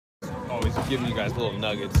he's giving you guys little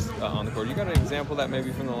nuggets on the court. You got an example of that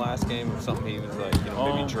maybe from the last game of something he was like,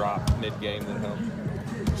 maybe drop mid-game that helped?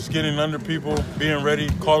 Just getting under people, being ready,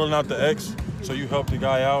 calling out the X, so you help the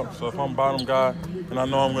guy out. So if I'm bottom guy and I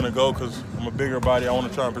know I'm going to go because I'm a bigger body, I want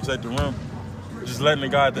to try and protect the rim, just letting the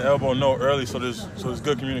guy at the elbow know early so there's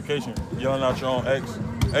good communication. Yelling out your own X.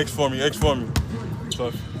 X for me, X for me.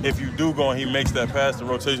 So if you do go and he makes that pass, the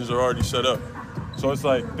rotations are already set up. So it's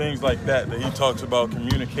like things like that he talks about,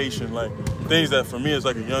 communication, like things that for me is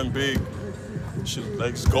like a young big,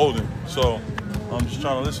 like it's golden. So I'm just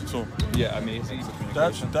trying to listen to him. Yeah, I mean,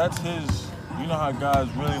 that's his. You know how guys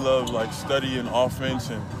really love like studying offense,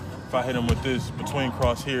 and if I hit him with this between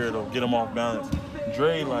cross here, it'll get him off balance.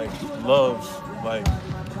 Dre loves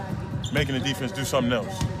making the defense do something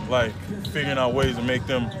else, like figuring out ways to make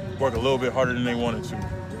them work a little bit harder than they wanted to,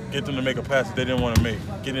 get them to make a pass that they didn't want to make,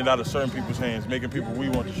 getting it out of certain people's hands, making people we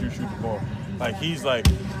want to shoot the ball. Like he's like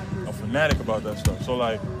a fanatic about that stuff. So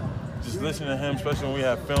like just listening to him, especially when we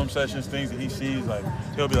have film sessions, things that he sees, like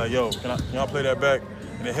he'll be like, "Yo, can I play that back?"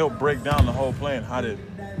 And then he'll break down the whole play and how to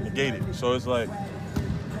negate it. So it's like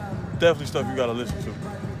definitely stuff you got to listen to.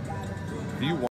 Do you